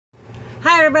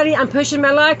Hi everybody, I'm pushing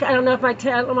my luck. I don't know if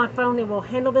my phone will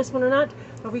handle this one or not,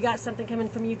 but we got something coming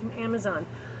from you from Amazon.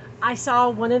 I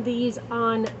saw one of these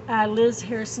on Liz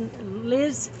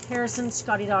Harrison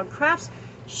Scotty Dog Crafts.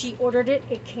 She ordered it.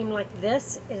 It came like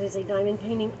this. It is a diamond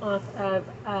painting off of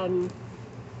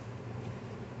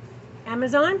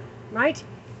Amazon, right?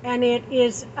 And it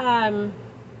is from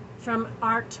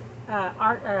Artdot,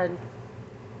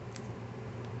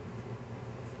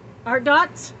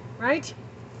 right?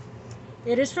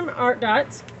 It is from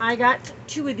Artdot. I got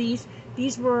two of these.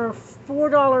 These were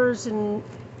 $4 and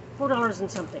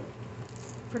something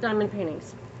for diamond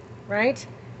paintings, right?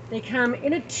 They come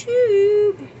in a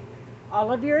tube.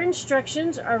 All of your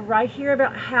instructions are right here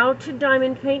about how to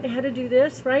diamond paint, how to do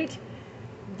this, right?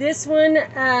 This one, it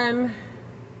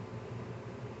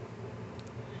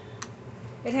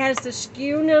has the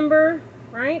SKU number,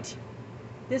 right?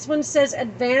 This one says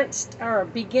advanced or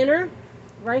beginner.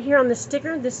 Right here on the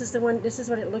sticker, this is the one, this is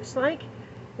what it looks like.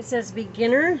 It says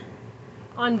beginner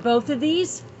on both of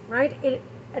these, right? It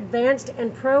advanced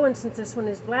and pro, and since this one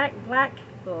is black,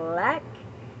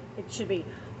 it should be.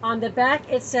 On the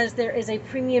back, it says there is a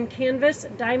premium canvas,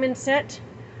 diamond set,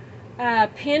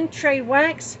 pen tray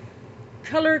wax,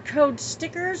 color code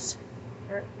stickers,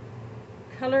 or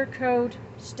color code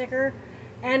sticker,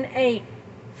 and a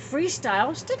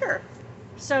freestyle sticker.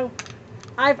 So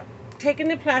I've taken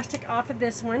the plastic off of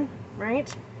this one,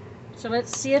 right? So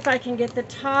let's see if I can get the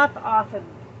top off of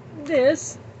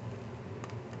this.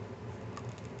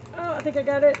 Oh, I think I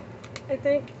got it. I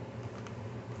think.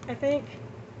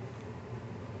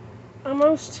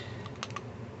 Almost.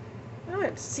 Oh,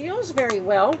 it seals very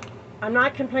well. I'm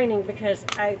not complaining because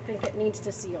I think it needs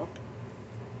to seal.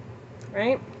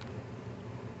 Right?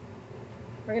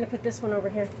 We're going to put this one over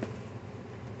here.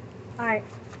 All right.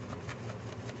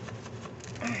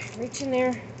 Reach in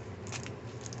there.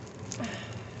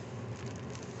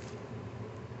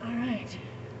 All right.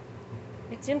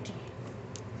 It's empty,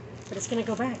 but it's going to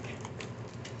go back.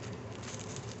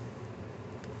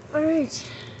 All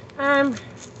right.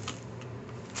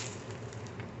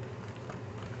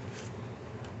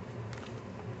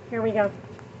 Here we go.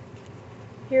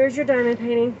 Here's your diamond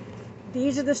painting.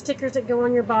 These are the stickers that go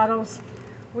on your bottles.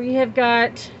 We have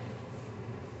got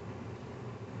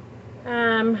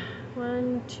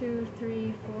 1, 2,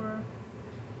 3, 4,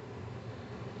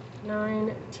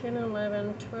 9, 10,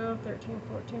 11, 12, 13,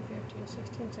 14, 15,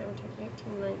 16, 17,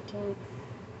 18, 19,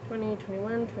 20,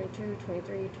 21, 22,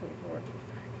 23, 24, 25,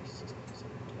 26, 27,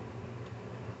 28,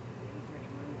 29, 30,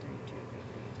 31, 32,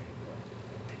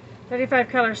 33, 34, 35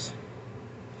 colors.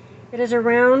 It is a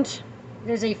round.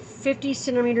 It is a 50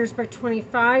 centimeters by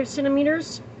 25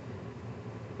 centimeters,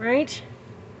 right?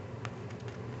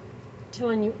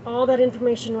 Telling you all that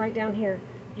information right down here.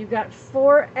 You've got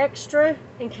 4 extra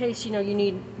in case you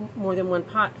need more than one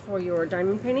pot for your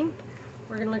diamond painting.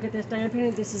 We're gonna look at this diamond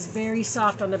painting. This is very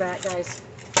soft on the back, guys.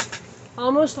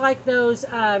 Almost like those,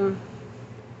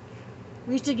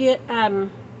 we used to get, Amber,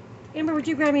 would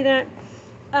you grab me that?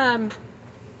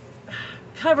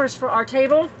 Covers for our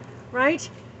table, right?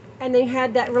 And they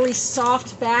had that really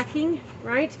soft backing,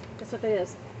 right? That's what that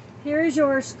is. Here's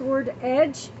your scored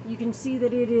edge. You can see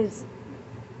that it is,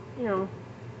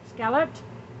 scalloped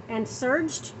and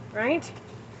serged, right?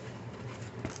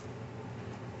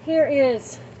 Here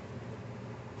is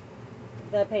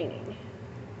the painting.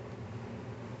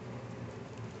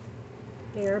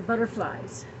 They are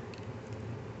butterflies.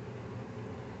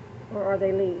 Or are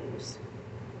they leaves?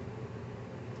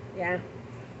 Yeah.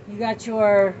 You got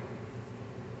your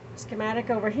schematic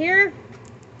over here,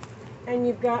 and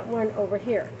you've got one over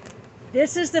here.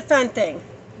 This is the fun thing.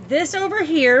 This over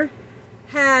here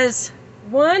has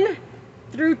 1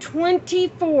 through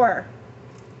 24,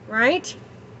 right?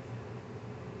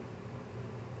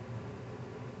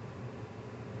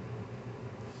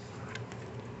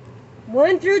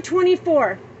 One through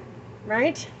 24,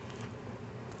 right?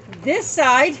 This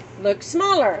side looks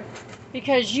smaller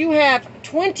because you have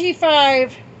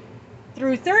 25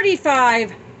 through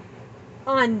 35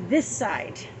 on this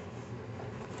side.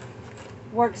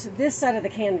 Works this side of the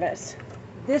canvas.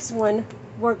 This one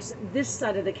works this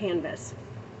side of the canvas.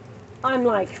 I'm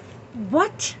like,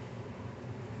 what?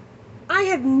 I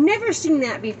have never seen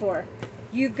that before.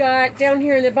 You've got down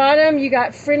here in the bottom, you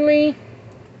got friendly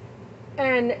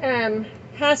and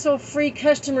hassle-free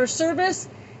customer service.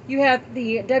 You have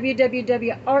the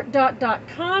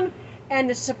www.artdot.com and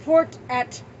the support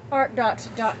at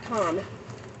artdot.com.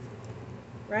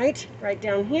 Right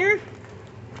down here.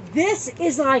 This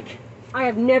is like, I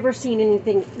have never seen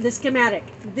anything. The schematic,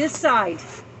 this side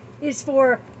is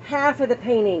for half of the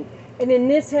painting, and then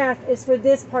this half is for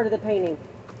this part of the painting.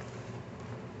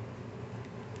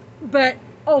 but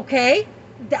okay,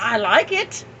 I like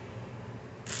it,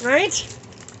 right?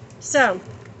 So,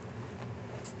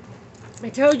 I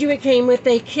told you it came with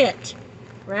a kit,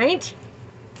 right?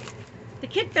 The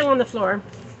kit fell on the floor.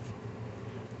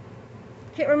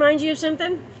 Kit reminds you of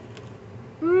something?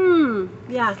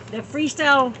 Yeah, the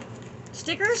freestyle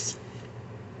stickers.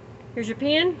 Here's your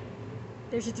pen.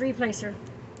 There's your 3-placer.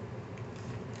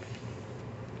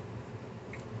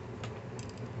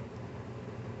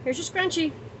 Here's your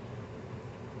scrunchie.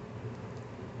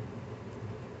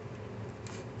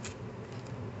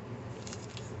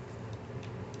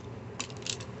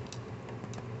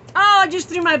 Oh, I just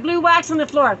threw my blue wax on the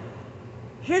floor.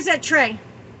 Here's that tray.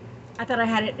 I thought I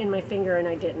had it in my finger and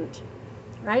I didn't.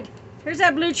 Right? Here's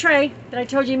that blue tray that I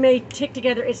told you may tick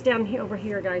together. It's down here over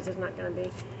here, guys. It's not going to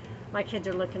be. My kids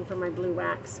are looking for my blue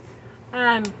wax.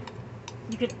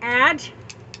 You could add,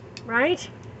 right?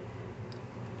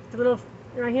 The little,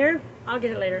 right here. I'll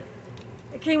get it later.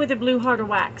 It came with a blue heart of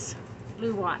wax.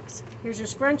 Blue wax. Here's your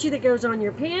scrunchie that goes on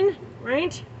your pin,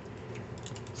 right?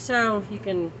 So you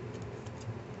can,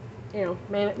 you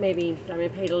know, maybe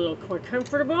Diamond paid a little more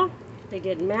comfortable. They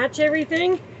did match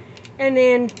everything. And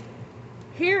then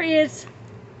here is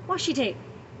washi tape.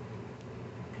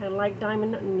 Kind of like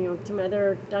Diamond, you know, some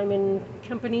other Diamond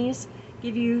companies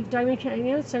give you Diamond, you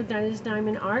know, so that is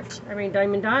Diamond Art. I mean,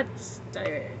 Diamond Dots.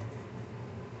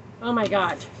 Oh my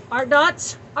God.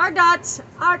 Artdots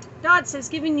is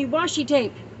giving you washi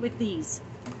tape with these,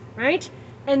 right?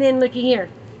 And then looky here.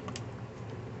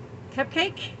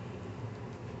 Cupcake.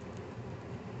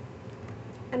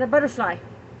 And a butterfly.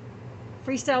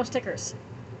 Freestyle stickers.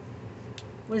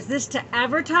 Was this to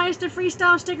advertise the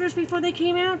freestyle stickers before they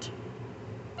came out?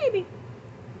 Maybe.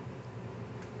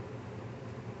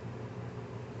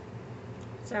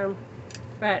 So,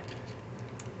 but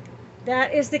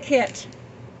that is the kit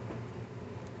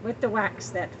with the wax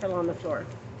that fell on the floor.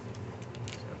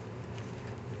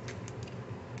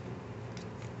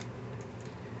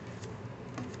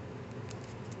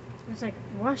 It's like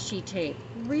washi tape.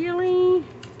 Really?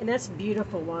 And that's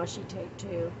beautiful washi tape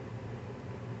too.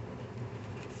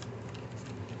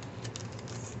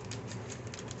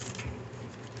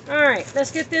 Alright,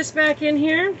 let's get this back in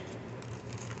here.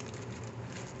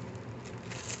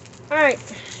 Alright,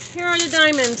 here are the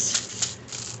diamonds.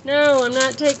 No, I'm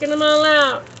not taking them all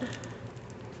out.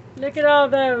 Look at all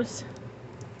those.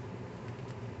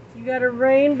 You got a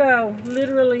rainbow,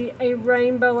 literally a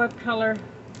rainbow of color.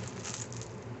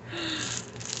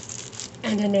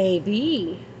 And an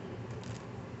AB.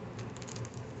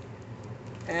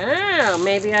 Oh,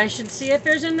 maybe I should see if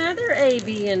there's another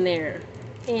AB in there.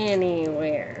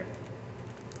 Anywhere.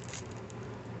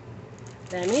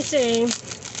 Let me see.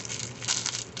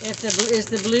 Is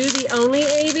the blue the only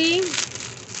AB?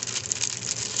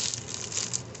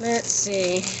 Let's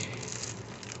see.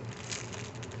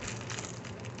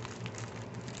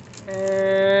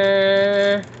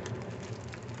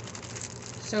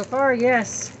 So far,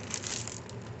 yes.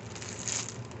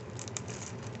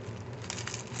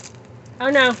 Oh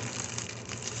no.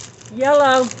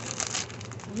 Yellow.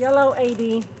 Yellow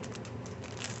AB.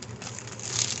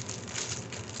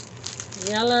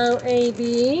 Yellow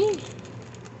AB.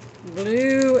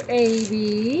 Blue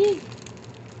AB.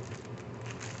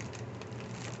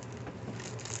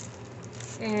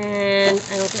 And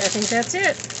I think that's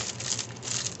it.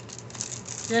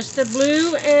 Just the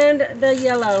blue and the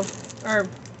yellow. Or,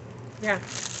 yeah.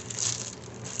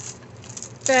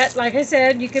 But, like I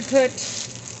said, you could put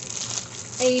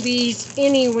ABs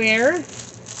anywhere,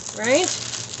 right?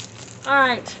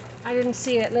 Alright, I didn't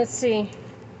see it. Let's see.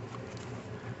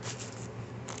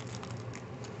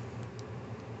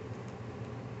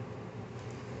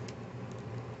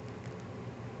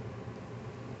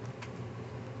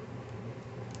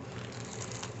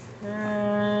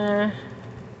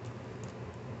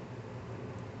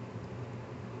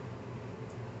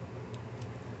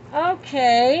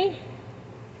 Okay.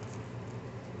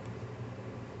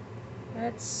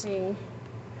 Let's see.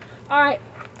 Alright,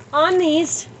 on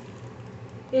these,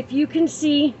 if you can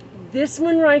see this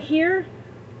one right here,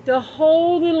 the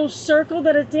whole little circle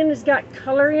that it's in has got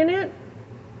color in it.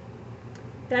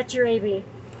 That's your AB.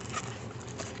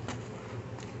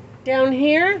 Down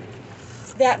here,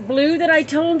 that blue that I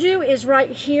told you is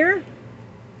right here.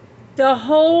 The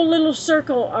whole little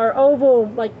circle or oval,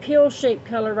 like pill-shaped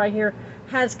color right here,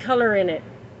 has color in it.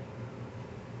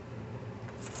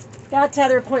 That's how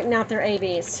they're pointing out their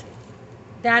ABs.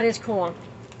 That is cool.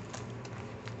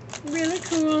 Really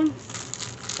cool.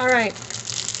 Alright.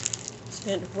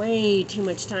 Spent way too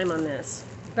much time on this.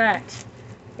 But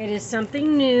it is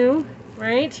something new,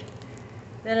 right?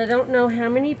 That I don't know how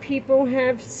many people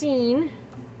have seen.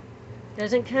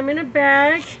 Doesn't come in a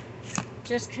bag,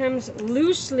 just comes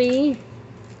loosely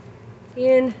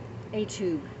in a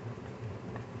tube.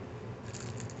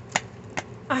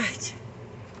 Alright,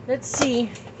 let's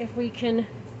see if we can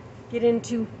get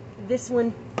into this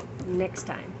one next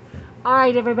time.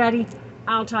 Alright, everybody,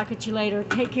 I'll talk at you later.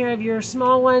 Take care of your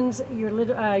small ones, your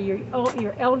little,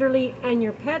 your elderly, and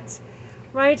your pets.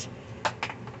 Right?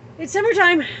 It's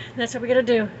summertime. That's what we gotta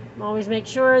do. Always make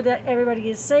sure that everybody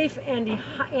is safe and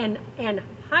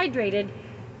hydrated,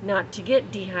 not to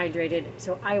get dehydrated.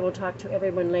 So I will talk to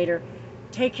everyone later.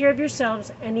 Take care of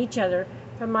yourselves and each other.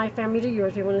 From my family to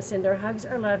yours, we want to send our hugs,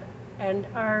 our love, and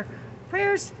our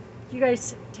prayers. You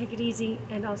guys take it easy,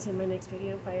 and I'll see you in my next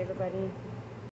video. Bye, everybody.